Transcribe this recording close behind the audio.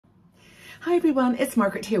Hi everyone, it's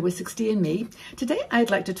Margaret here with 60andMe. Today I'd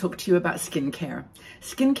like to talk to you about skincare.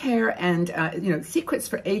 Skincare and secrets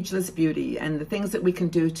for ageless beauty and the things that we can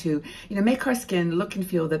do to make our skin look and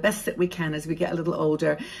feel the best that we can as we get a little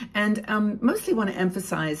older. And mostly want to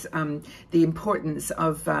emphasize the importance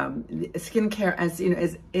of skincare as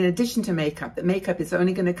in addition to makeup. That makeup is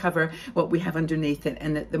only going to cover what we have underneath it,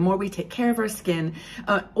 and that the more we take care of our skin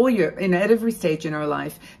all year, at every stage in our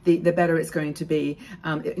life, the better it's going to be.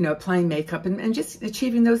 Applying makeup and just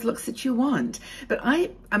achieving those looks that you want. But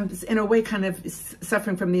I'm in a way kind of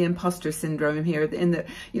suffering from the imposter syndrome here, in that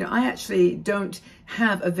I actually don't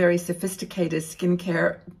have a very sophisticated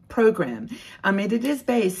skincare program. I mean, it is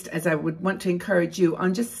based, as I would want to encourage you,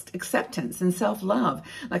 on just acceptance and self-love.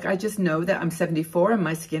 Like, I just know that I'm 74 and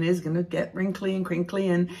my skin is going to get wrinkly and crinkly,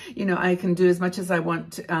 and I can do as much as I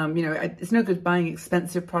want. It's no good buying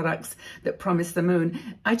expensive products that promise the moon.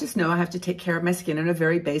 I just know I have to take care of my skin in a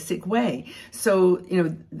very basic way. So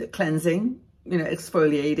the cleansing,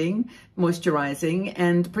 exfoliating, moisturizing,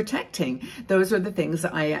 and protecting. Those are the things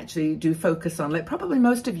that I actually do focus on, like probably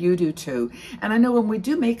most of you do too. And I know when we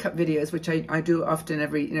do makeup videos, which I do often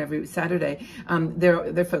every Saturday,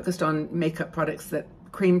 they're focused on makeup products,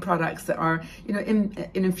 cream products that are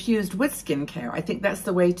infused with skincare. I think that's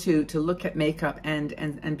the way to look at makeup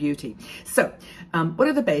and beauty. So what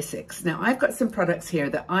are the basics? Now, I've got some products here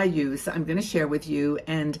that I use that I'm going to share with you,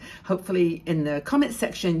 and hopefully in the comment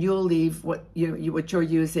section you'll leave what you're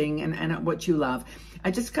using and what you love. I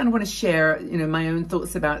just kind of want to share, my own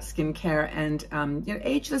thoughts about skincare and,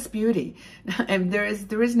 ageless beauty. And there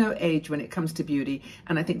is no age when it comes to beauty.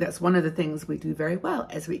 And I think that's one of the things we do very well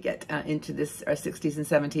as we get into our 60s and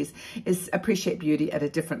 70s, is appreciate beauty at a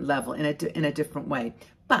different level, in a different way.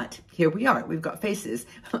 But here we are, we've got faces.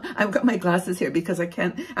 I've got my glasses here because I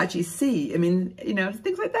can't actually see. I mean,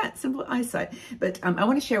 things like that, simple eyesight. But I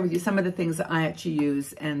want to share with you some of the things that I actually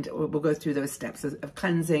use, and we'll go through those steps of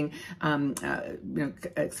cleansing,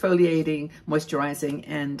 exfoliating, moisturizing,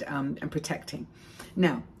 and protecting.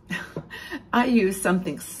 Now, I use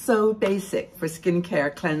something so basic for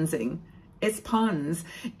skincare cleansing. It's Pond's.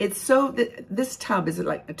 This tub is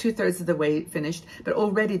like 2/3 of the way finished, but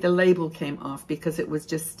already the label came off because it was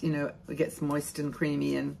just, it gets moist and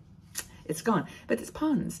creamy and it's gone. But it's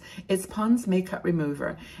Pond's. It's Pond's makeup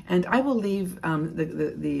remover, and I will leave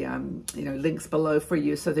the links below for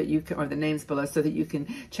you so that you can, or the names below, so that you can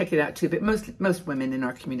check it out too. But most women in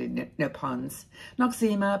our community know Pond's.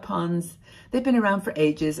 Noxzema, Pond's. They've been around for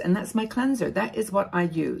ages, and that's my cleanser. That is what I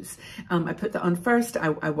use. I put that on first.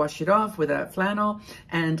 I wash it off with a flannel,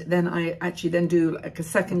 and then I actually do like a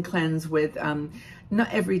second cleanse with not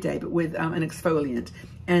every day, but with an exfoliant.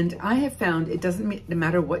 And I have found it doesn't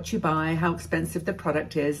matter what you buy, how expensive the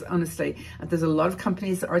product is. Honestly, there's a lot of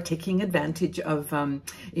companies that are taking advantage of,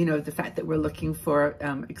 the fact that we're looking for,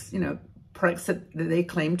 products that they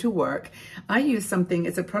claim to work. I use something,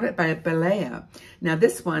 it's a product by Balea. Now,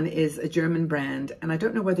 this one is a German brand, and I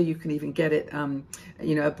don't know whether you can even get it,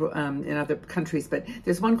 in other countries, but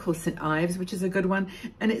there's one called St. Ives, which is a good one,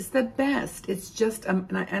 and it's the best. It's just,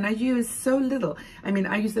 and I use so little. I mean,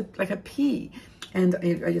 I use it like a pea. And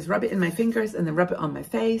I just rub it in my fingers and then rub it on my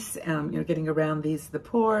face, getting around the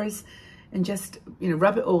pores, and just,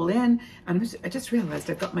 rub it all in. And I just realized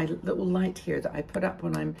I've got my little light here that I put up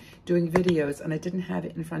when I'm doing videos, and I didn't have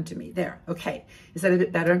it in front of me. There, okay. Is that a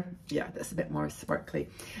bit better? Yeah, that's a bit more sparkly.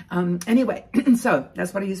 Anyway, so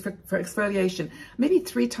that's what I use for exfoliation. Maybe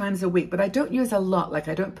 3 times a week, but I don't use a lot. Like,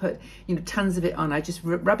 I don't put, tons of it on. I just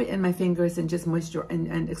rub it in my fingers and just moisture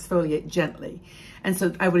and exfoliate gently. And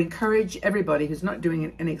so I would encourage everybody who's not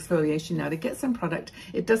doing an exfoliation now to get some product.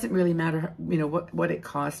 It doesn't really matter, what it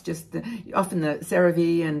costs. Just often the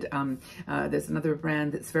CeraVe, and there's another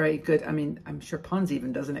brand that's very good. I mean, I'm sure Pond's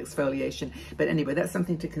even does an exfoliation. But anyway, that's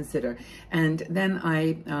something to consider. And then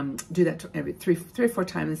I do that every three or four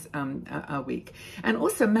times a week. And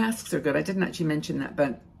also masks are good. I didn't actually mention that,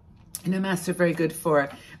 but masks are very good for,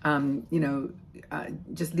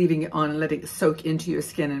 just leaving it on and letting it soak into your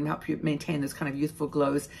skin and help you maintain those kind of youthful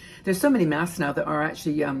glows. There's so many masks now that are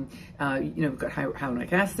actually, got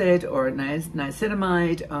hyaluronic acid or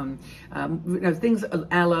niacinamide, things,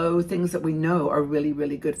 aloe, things that we know are really,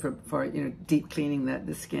 really good for deep cleaning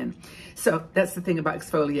the skin. So that's the thing about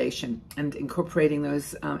exfoliation and incorporating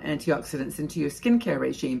those antioxidants into your skincare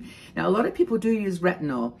regime. Now, a lot of people do use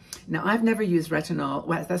retinol. Now, I've never used retinol.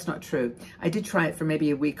 Well, that's not true. I did try it for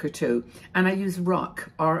maybe a week or two, and I use ROC,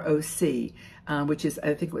 R-O-C. which is,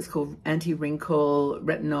 I think it was called anti-wrinkle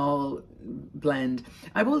retinol blend.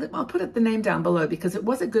 I'll put the name down below because it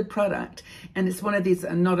was a good product, and it's one of these,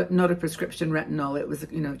 not a prescription retinol. It was,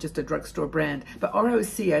 you know, just a drugstore brand. But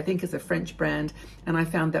ROC, I think, is a French brand, and I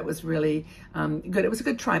found that was really good. It was a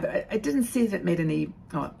good try, but I didn't see that it made any,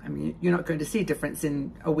 oh, I mean, you're not going to see a difference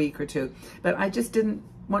in a week or two, but I just didn't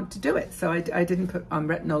want to do it. So I didn't put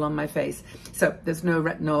retinol on my face. So there's no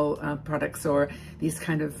retinol products or these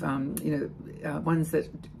kind of, ones that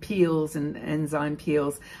peels and enzyme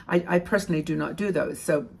peels. I personally do not do those.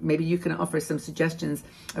 So maybe you can offer some suggestions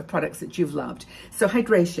of products that you've loved. So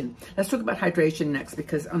hydration. Let's talk about hydration next,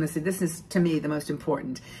 because honestly, this is, to me, the most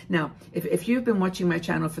important. Now, if you've been watching my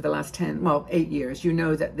channel for the last 8 years, you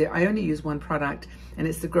know that I only use one product, and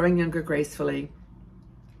it's the Growing Younger Gracefully.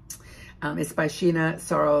 It's by Sheena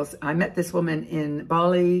Sorrells. I met this woman in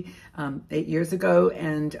Bali 8 years ago,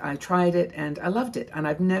 and I tried it and I loved it, and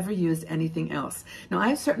I've never used anything else. Now,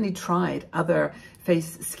 I've certainly tried other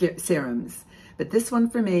face serums, but this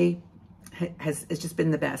one for me has just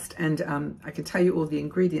been the best. And I can tell you all the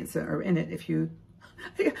ingredients that are in it if you...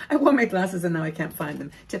 I wore my glasses and now I can't find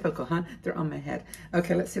them. Typical, huh? They're on my head.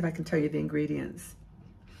 Okay, let's see if I can tell you the ingredients.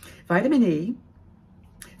 Vitamin E,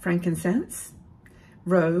 frankincense,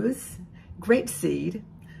 rose, grapeseed,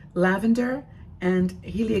 lavender, and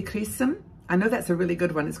heliocresum. I know that's a really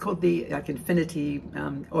good one. It's called the infinity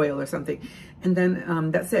oil or something. And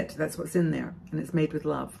then that's it. That's what's in there. And it's made with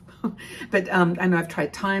love. But I know I've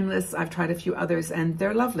tried Timeless. I've tried a few others, and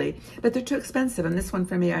they're lovely, but they're too expensive. And this one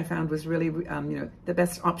for me, I found was really, the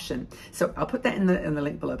best option. So I'll put that in the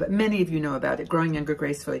link below. But many of you know about it, Growing Younger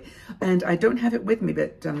Gracefully. And I don't have it with me,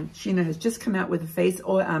 but Sheena has just come out with a face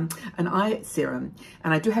oil, an eye serum,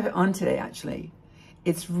 and I do have it on today, actually.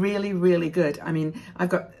 It's really, really good. I mean, I've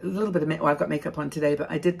got a little bit of I've got makeup on today, but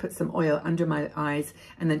I did put some oil under my eyes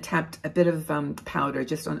and then tapped a bit of powder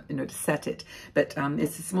just on, to set it. But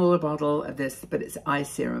it's a smaller bottle of this, but it's eye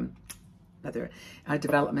serum. Another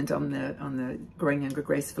development on the Growing Younger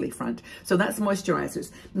Gracefully front. So that's moisturizers.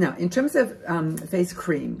 Now, in terms of face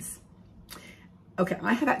creams, okay,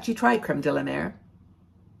 I have actually tried creme de la mer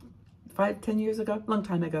 5-10 years ago, long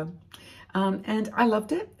time ago. And I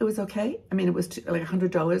loved it. It was okay. I mean, it was like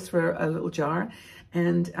 $100 for a little jar.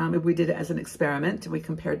 And we did it as an experiment. We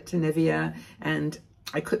compared it to Nivea, and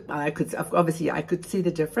I could obviously I could see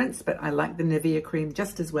the difference, but I like the Nivea cream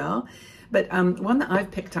just as well. But one that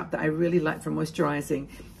I've picked up that I really like for moisturizing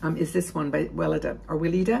is this one by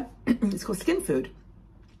Weleda. It's called Skin Food.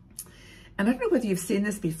 And I don't know whether you've seen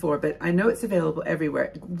this before, but I know it's available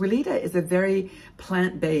everywhere. Weleda is a very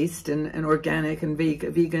plant-based and organic and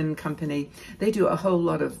vegan company. They do a whole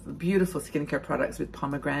lot of beautiful skincare products with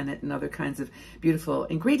pomegranate and other kinds of beautiful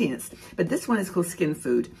ingredients. But this one is called Skin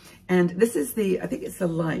Food. And this is I think it's the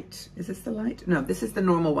light. Is this the light? No, this is the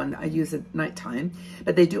normal one that I use at nighttime.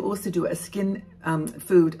 But they also do a Skin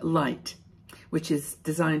Food Light, which is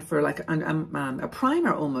designed for like a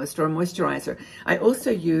primer almost, or a moisturizer. I also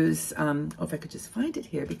use, if I could just find it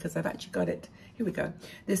here, because I've actually got it. Here we go.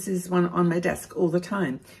 This is one on my desk all the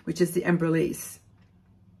time, which is the Embryolisse.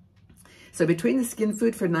 So between the Skin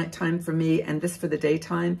Food for nighttime for me and this for the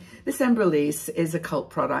daytime, this Embryolisse is a cult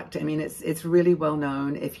product. I mean, it's really well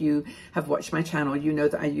known. If you have watched my channel, you know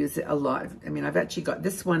that I use it a lot. I mean, I've actually got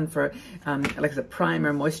this one for like a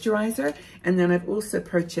primer moisturizer. And then I've also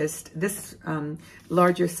purchased this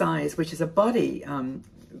larger size, which is a body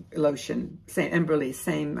lotion, same Embryolisse,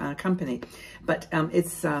 same company. But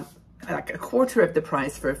it's like a quarter of the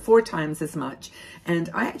price for 4 times as much. And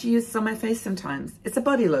I actually use this on my face sometimes. It's a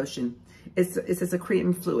body lotion. It's as a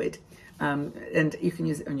cream fluid, and you can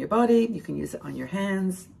use it on your body, you can use it on your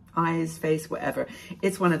hands, eyes, face, whatever.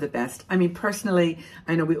 It's one of the best. I mean, personally,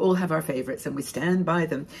 I know we all have our favorites and we stand by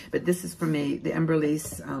them, but this is for me, the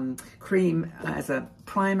Embryolisse cream as a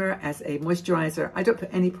primer, as a moisturizer. I don't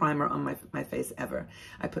put any primer on my face ever.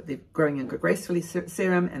 I put the Growing Younger Gracefully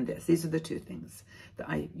serum and this. These are the two things that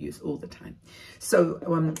I use all the time. So,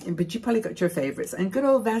 but you probably got your favorites. And good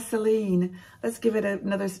old Vaseline. Let's give it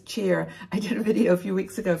another cheer. I did a video a few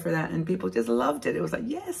weeks ago for that, and people just loved it. It was like,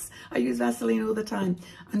 yes, I use Vaseline all the time.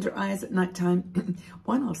 Under eyes at nighttime.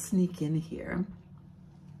 One I'll sneak in here.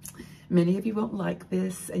 Many of you won't like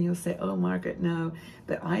this, and you'll say, oh, Margaret, no.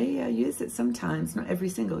 But I use it sometimes, not every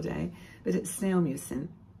single day, but it's snail mucin.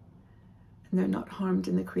 And they're not harmed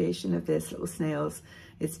in the creation of this, little snails.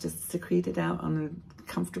 It's just secreted out on a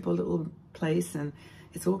comfortable little place, and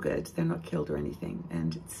it's all good. They're not killed or anything.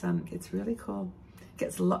 And it's really cool. It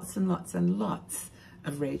gets lots and lots and lots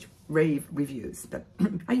of rave reviews, but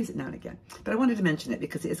I use it now and again. But I wanted to mention it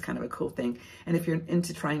because it is kind of a cool thing. And if you're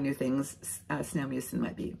into trying new things, snail mucin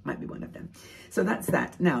might be one of them. So that's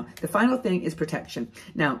that. Now, the final thing is protection.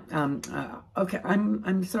 Now, okay,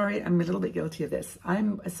 I'm sorry, I'm a little bit guilty of this. I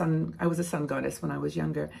was a sun goddess when I was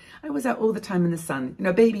younger. I was out all the time in the sun, you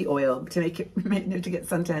know, baby oil to make it, to get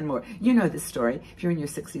suntan more. You know this story. If you're in your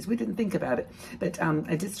 60s, we didn't think about it. But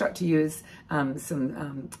I did start to use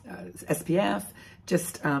some SPF,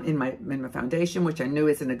 just in my foundation, which I knew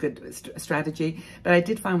isn't a good strategy, but I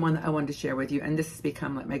did find one that I wanted to share with you, and this has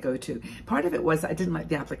become like my go-to. Part of it was I didn't like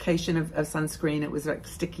the application of sunscreen. It was like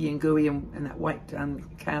sticky and gooey and that white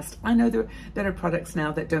cast. I know there are better products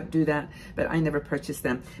now that don't do that, but I never purchased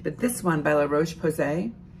them. But this one by La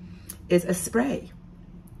Roche-Posay is a spray.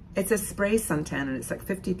 It's a spray suntan, and it's like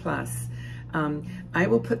 50 plus. I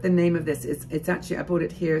will put the name of this. It's actually, I bought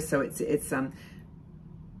it here, so it's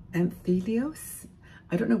Anthelios.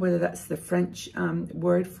 I don't know whether that's the French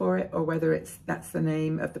word for it or whether that's the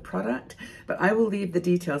name of the product, but I will leave the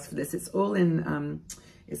details for this. It's all in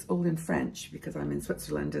French because I'm in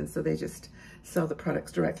Switzerland, and so they just sell the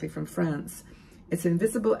products directly from France. It's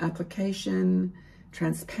invisible application,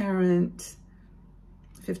 transparent,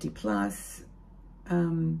 50 plus,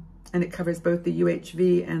 and it covers both the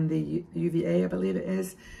UHV and the UVA, I believe it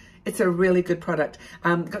is. It's a really good product.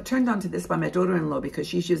 Got turned on to this by my daughter-in-law because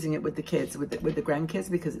she's using it with the kids, with the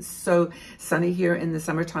grandkids, because it's so sunny here in the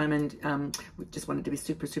summertime, and we just wanted to be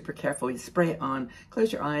super, super careful. You spray it on,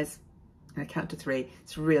 close your eyes, and I count to 3.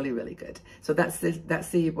 It's really, really good. So that's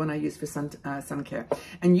the one I use for sun care.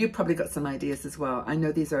 And you probably got some ideas as well. I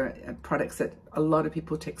know these are products that a lot of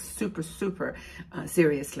people take super, super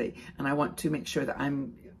seriously, and I want to make sure that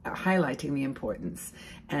I'm highlighting the importance.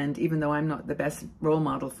 And even though I'm not the best role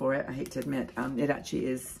model for it, I hate to admit, it actually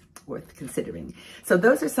is worth considering. So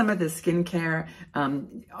those are some of the skincare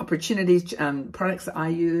opportunities, products that I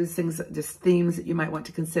use, things, just themes that you might want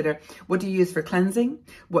to consider. What do you use for cleansing?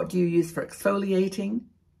 What do you use for exfoliating?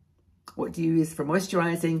 What do you use for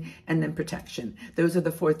moisturizing? And then protection. Those are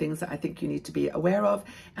the 4 things that I think you need to be aware of.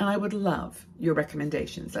 And I would love your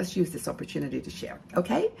recommendations. Let's use this opportunity to share.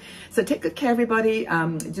 Okay? So take good care, everybody.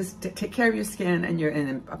 Just take care of your skin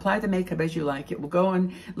and apply the makeup as you like. It will go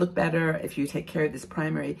and look better if you take care of this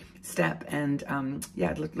primary step. And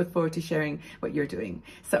yeah, look forward to sharing what you're doing.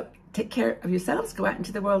 So take care of yourselves. Go out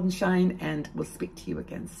into the world and shine. And we'll speak to you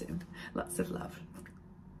again soon. Lots of love.